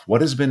itself,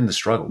 what has been the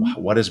struggle?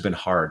 What has been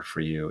hard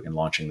for you in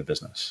launching the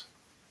business?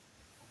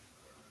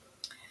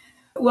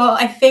 Well,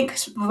 I think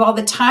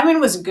the timing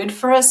was good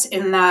for us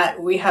in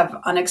that we have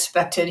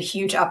unexpected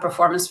huge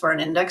outperformance for an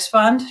index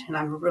fund, and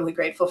I'm really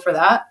grateful for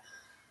that.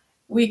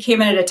 We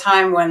came in at a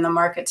time when the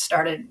market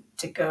started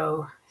to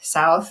go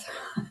south,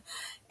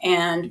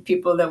 and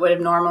people that would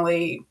have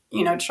normally,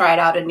 tried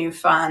out a new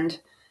fund,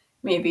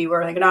 maybe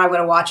were like, no, I'm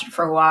going to watch it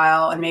for a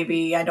while, and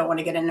maybe I don't want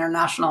to get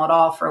international at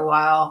all for a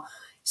while.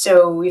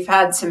 So we've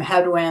had some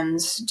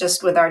headwinds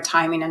just with our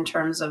timing in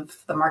terms of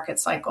the market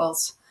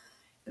cycles.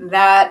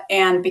 That,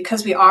 and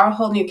because we are a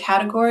whole new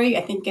category,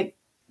 I think it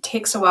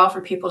takes a while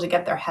for people to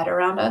get their head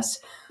around us.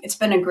 It's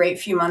been a great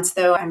few months,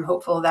 though. I'm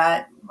hopeful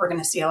that we're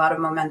going to see a lot of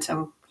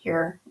momentum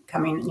here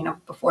coming,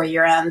 before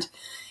year end.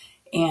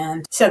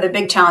 And so the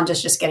big challenge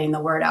is just getting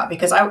the word out,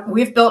 because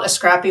we've built a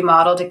scrappy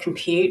model to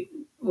compete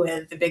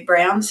with the big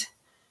brands.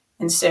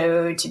 And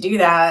so to do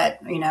that,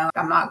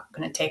 I'm not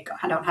going to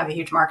I don't have a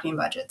huge marketing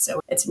budget.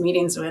 So it's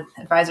meetings with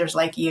advisors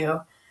like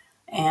you.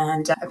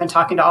 And I've been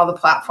talking to all the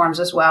platforms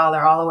as well.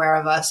 They're all aware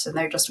of us, and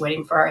they're just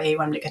waiting for our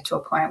AUM to get to a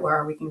point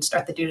where we can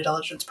start the due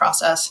diligence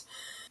process.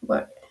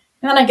 And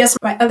then I guess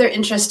my other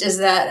interest is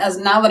that as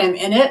now that I'm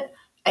in it,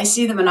 I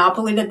see the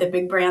monopoly that the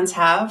big brands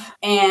have.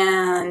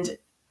 And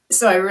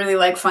so I really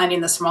like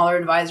finding the smaller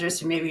advisors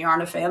who maybe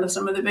aren't a fan of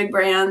some of the big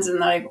brands. And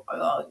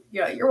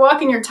you're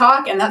walking your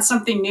talk, and that's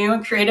something new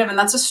and creative. And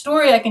that's a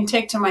story I can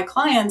take to my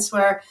clients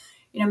where,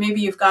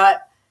 maybe you've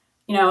got,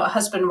 a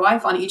husband and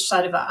wife on each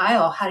side of the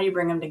aisle. How do you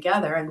bring them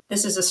together? And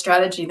this is a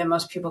strategy that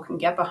most people can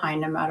get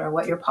behind no matter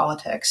what your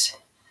politics.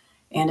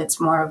 And it's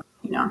more of,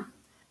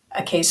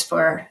 a case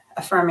for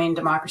affirming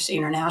democracy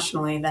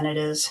internationally than it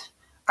is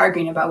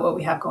arguing about what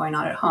we have going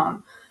on at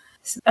home.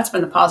 So that's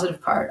been the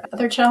positive part.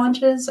 Other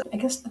challenges, I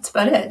guess that's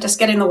about it. Just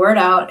getting the word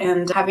out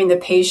and having the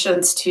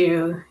patience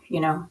to,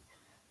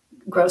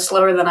 grow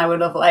slower than I would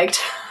have liked.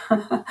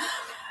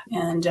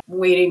 And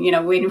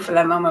waiting for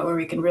that moment where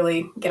we can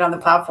really get on the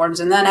platforms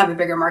and then have a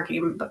bigger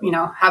marketing,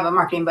 have a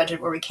marketing budget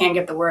where we can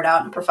get the word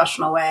out in a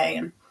professional way.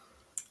 And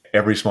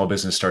every small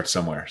business starts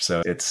somewhere.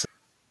 So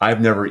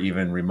I've never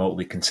even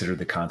remotely considered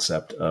the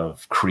concept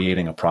of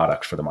creating a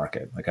product for the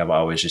market. Like I've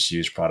always just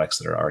used products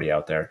that are already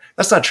out there.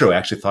 That's not true. I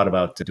actually thought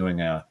about doing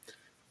a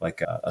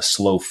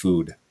slow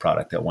food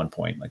product at one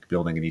point, like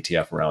building an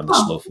ETF around the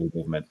slow food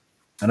movement.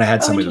 And I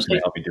had somebody who was going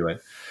to help me do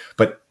it,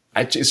 but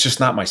it's just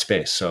not my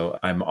space. So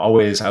I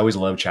always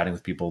love chatting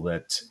with people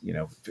that,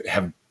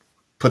 have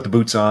put the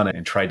boots on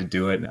and tried to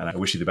do it. And I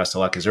wish you the best of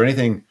luck. Is there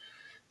anything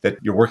that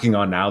you're working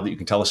on now that you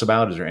can tell us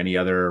about? Is there any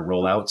other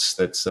rollouts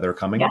that are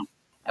coming? Yeah.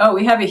 Oh,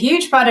 we have a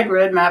huge product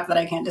roadmap that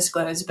I can't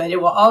disclose, but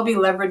it will all be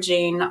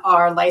leveraging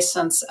our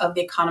license of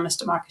the Economist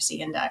Democracy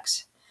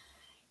Index.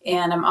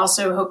 And I'm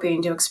also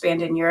hoping to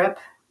expand in Europe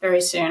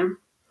very soon.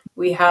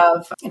 We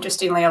have,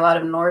 interestingly, a lot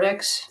of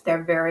Nordics.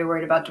 They're very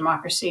worried about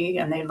democracy,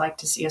 and they'd like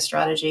to see a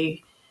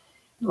strategy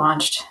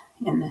launched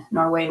in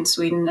Norway and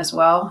Sweden as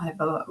well. I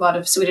have a lot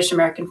of Swedish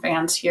American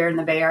fans here in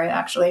the Bay Area,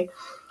 actually.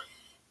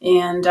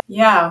 And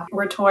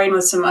we're toying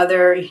with some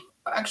other,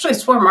 actually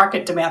it's where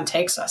market demand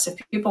takes us. If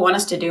people want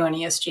us to do an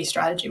ESG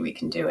strategy, we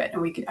can do it.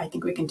 And I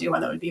think we can do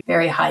one that would be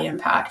very high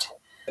impact.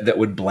 That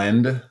would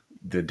blend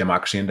the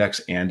Democracy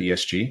Index and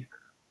ESG?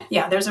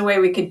 Yeah, there's a way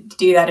we could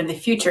do that in the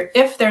future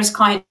if there's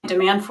client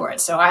demand for it.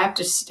 So I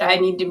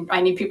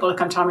need people to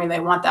come tell me they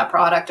want that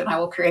product and I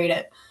will create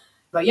it.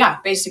 But yeah,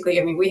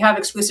 basically, we have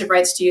exclusive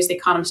rights to use the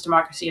Economist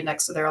Democracy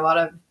Index. So there are a lot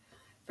of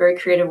very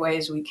creative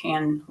ways we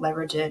can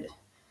leverage it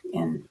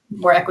in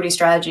more equity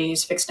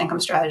strategies, fixed income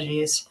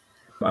strategies.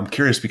 I'm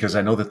curious because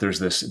I know that there's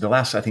the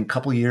last, I think,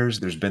 couple of years,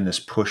 there's been this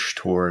push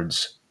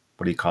towards,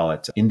 what do you call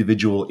it?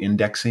 Individual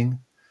indexing,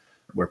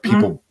 where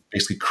people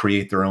basically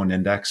create their own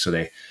index.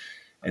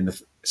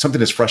 Something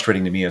that's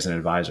frustrating to me as an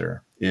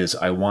advisor is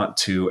I want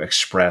to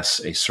express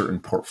a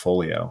certain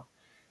portfolio.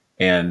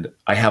 And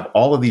I have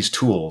all of these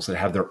tools that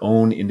have their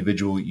own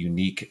individual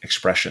unique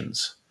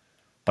expressions,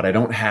 but I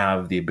don't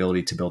have the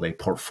ability to build a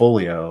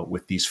portfolio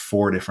with these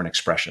 4 different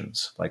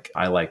expressions. Like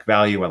I like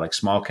value, I like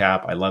small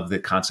cap, I love the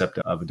concept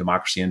of a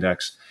democracy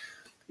index.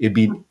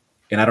 And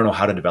I don't know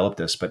how to develop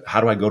this, but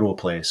how do I go to a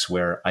place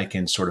where I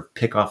can sort of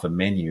pick off a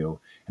menu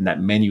and that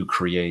menu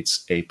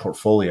creates a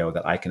portfolio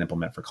that I can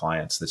implement for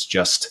clients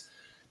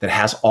that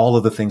has all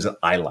of the things that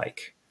I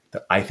like,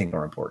 that I think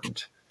are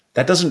important.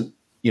 That doesn't,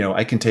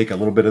 I can take a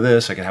little bit of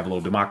this, I can have a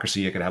little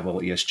democracy, I could have a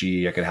little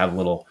ESG, I could have a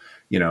little,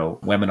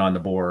 women on the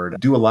board,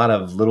 do a lot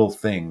of little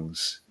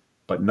things,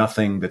 but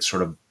nothing that's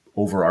sort of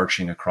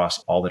overarching across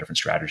all the different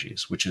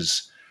strategies, which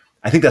is,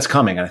 I think that's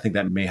coming. And I think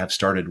that may have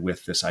started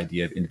with this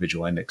idea of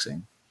individual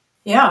indexing.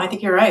 Yeah, I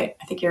think you're right.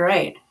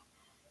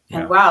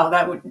 And wow,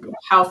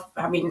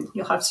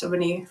 you'll have so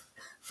many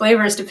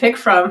flavors to pick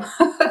from.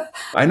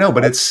 I know,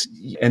 but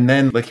and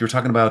then like you were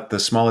talking about the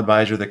small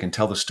advisor that can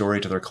tell the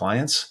story to their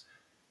clients,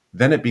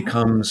 then it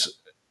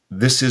becomes,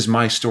 this is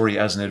my story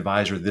as an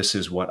advisor, this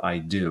is what I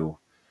do.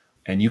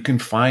 And you can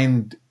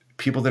find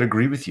people that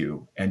agree with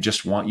you and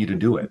just want you to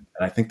do it.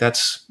 And I think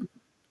that's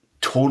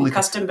totally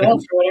custom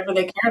built for whatever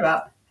they care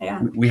about.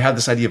 Yeah. We have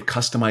this idea of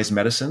customized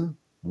medicine.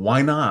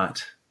 Why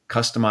not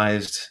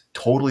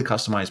totally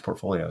customized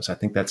portfolios? I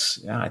think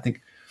I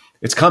think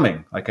it's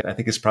coming. I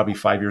think it's probably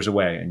 5 years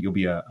away and you'll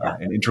be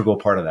an integral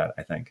part of that,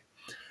 I think.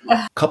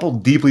 A couple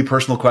deeply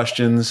personal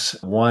questions.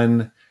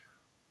 One,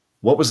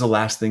 what was the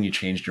last thing you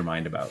changed your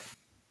mind about?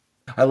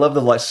 I love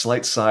the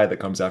slight sigh that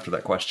comes after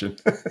that question.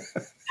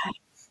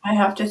 I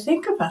have to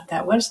think about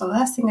that. What is the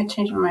last thing I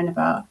changed my mind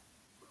about?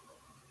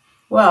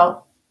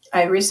 Well,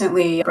 I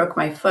recently broke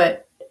my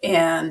foot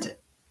and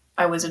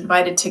I was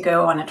invited to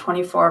go on a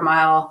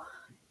 24-mile,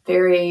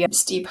 very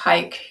steep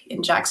hike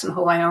in Jackson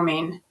Hole,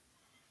 Wyoming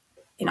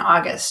in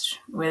August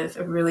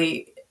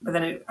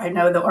I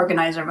know the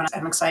organizer, but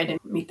I'm excited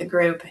to meet the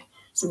group,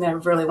 something I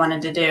really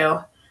wanted to do.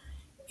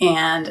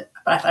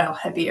 But I thought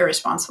I'd be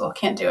irresponsible.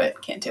 Can't do it.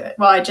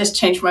 Well, I just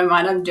changed my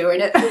mind. I'm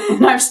doing it.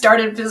 And I've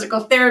started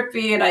physical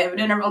therapy and I have an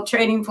interval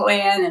training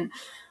plan and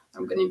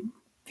I'm going to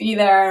be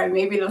there.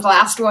 Maybe the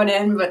last one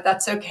in, but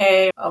that's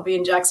okay. I'll be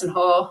in Jackson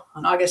Hole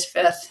on August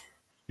 5th.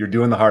 You're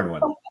doing the hard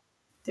one.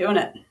 Doing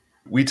it.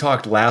 We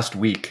talked last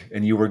week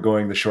and you were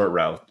going the short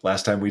route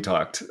last time we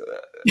talked.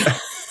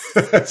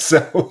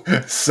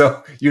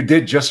 So you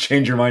did just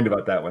change your mind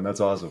about that one.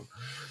 That's awesome.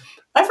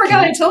 I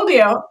forgot I told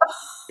you.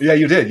 Yeah,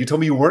 you did. You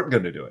told me you weren't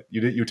going to do it.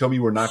 You told me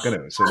you were not going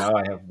to. So now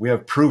we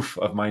have proof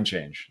of mind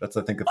change. That's,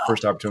 I think, the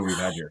first opportunity we've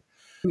had here.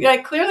 Yeah,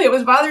 clearly it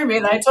was bothering me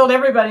that I told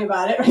everybody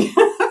about it.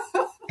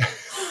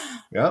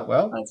 Yeah,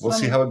 well, we'll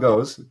see how it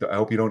goes. I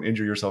hope you don't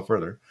injure yourself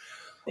further.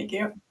 Thank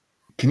you.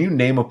 Can you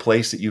name a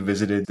place that you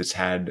visited that's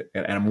had,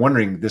 and I'm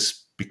wondering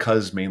this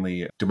because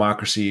mainly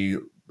democracy,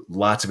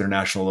 lots of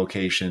international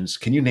locations.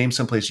 Can you name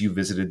some place you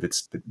visited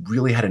that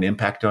really had an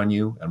impact on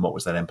you? And what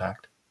was that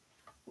impact?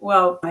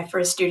 Well, my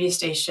first duty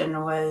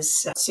station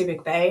was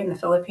Subic Bay in the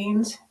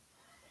Philippines,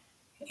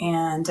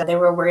 and they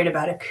were worried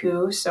about a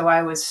coup, so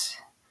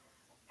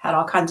had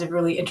all kinds of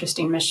really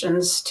interesting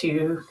missions.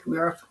 We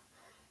were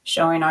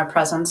showing our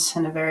presence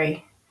in a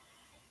very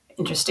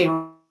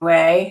interesting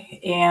way,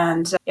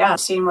 and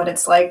seeing what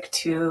it's like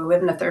to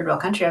live in a third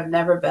world country. I've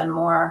never been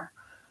more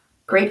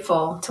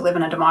grateful to live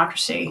in a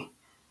democracy.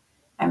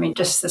 I mean,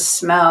 just the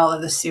smell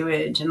of the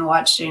sewage and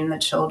watching the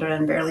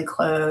children barely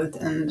clothed.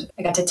 And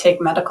I got to take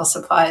medical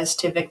supplies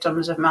to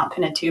victims of Mount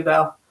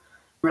Pinatubo.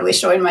 Really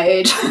showing my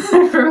age.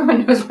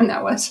 Everyone knows when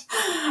that was.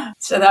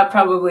 So that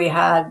probably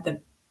had the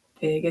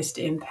biggest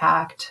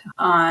impact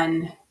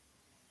on,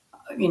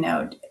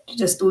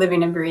 just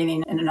living and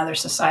breathing in another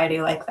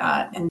society like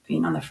that and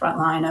being on the front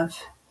line of,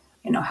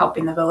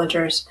 helping the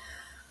villagers.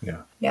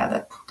 Yeah,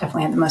 that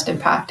definitely had the most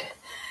impact.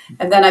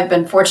 And then I've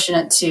been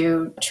fortunate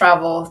to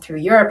travel through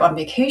Europe on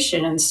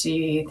vacation and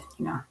see,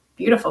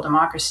 beautiful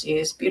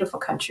democracies, beautiful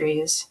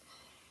countries.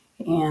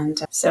 And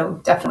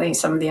so definitely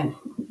some of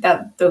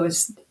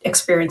those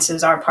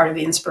experiences are part of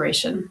the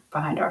inspiration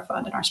behind our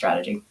fund and our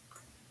strategy.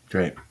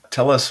 Great.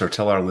 Tell us or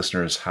tell our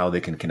listeners how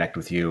they can connect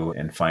with you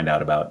and find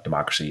out about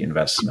Democracy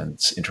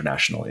Investments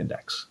International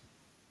Index.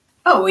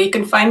 Oh, well, you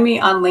can find me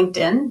on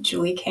LinkedIn,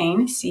 Julie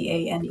Kane,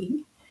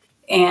 Kane.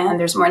 And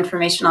there's more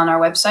information on our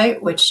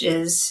website, which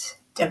is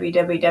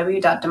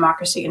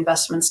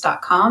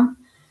www.democracyinvestments.com.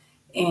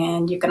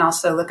 And you can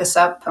also look us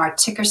up. Our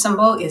ticker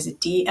symbol is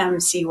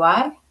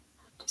DMCY.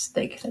 Just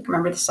like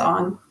remember the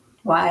song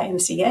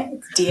YMCA?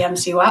 It's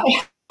DMCY.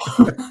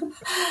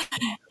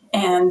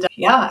 And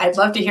I'd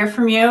love to hear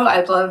from you.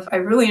 I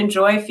really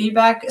enjoy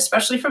feedback,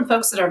 especially from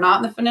folks that are not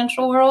in the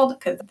financial world,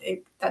 because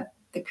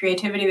the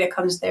creativity that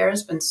comes there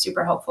has been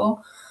super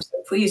helpful. So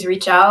please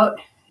reach out.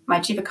 My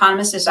chief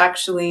economist is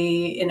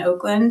actually in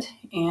Oakland,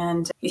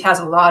 and he has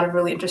a lot of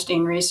really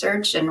interesting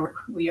research, and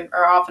we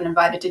are often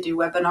invited to do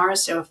webinars.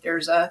 So if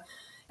there's a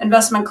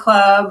investment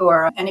club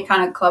or any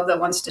kind of club that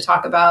wants to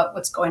talk about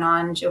what's going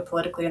on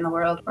geopolitically in the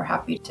world, we're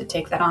happy to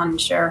take that on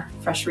and share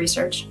fresh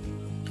research.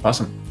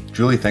 Awesome.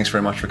 Julie, thanks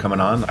very much for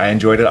coming on. I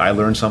enjoyed it. I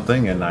learned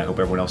something, and I hope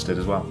everyone else did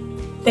as well.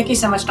 Thank you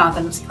so much,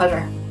 Jonathan. It was a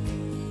pleasure.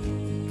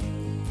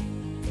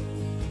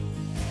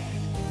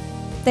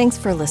 Thanks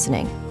for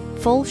listening.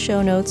 Full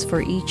show notes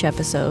for each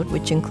episode,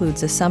 which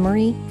includes a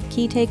summary,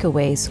 key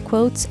takeaways,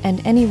 quotes,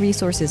 and any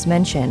resources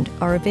mentioned,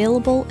 are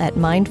available at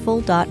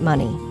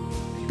mindful.money.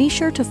 Be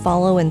sure to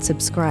follow and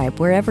subscribe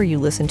wherever you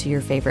listen to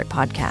your favorite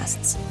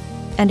podcasts.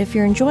 And if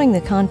you're enjoying the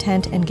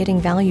content and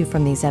getting value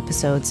from these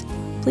episodes,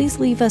 please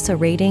leave us a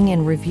rating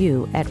and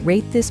review at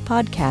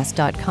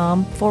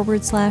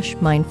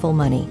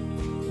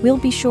ratethispodcast.com/mindfulmoney. We'll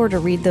be sure to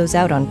read those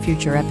out on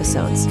future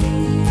episodes.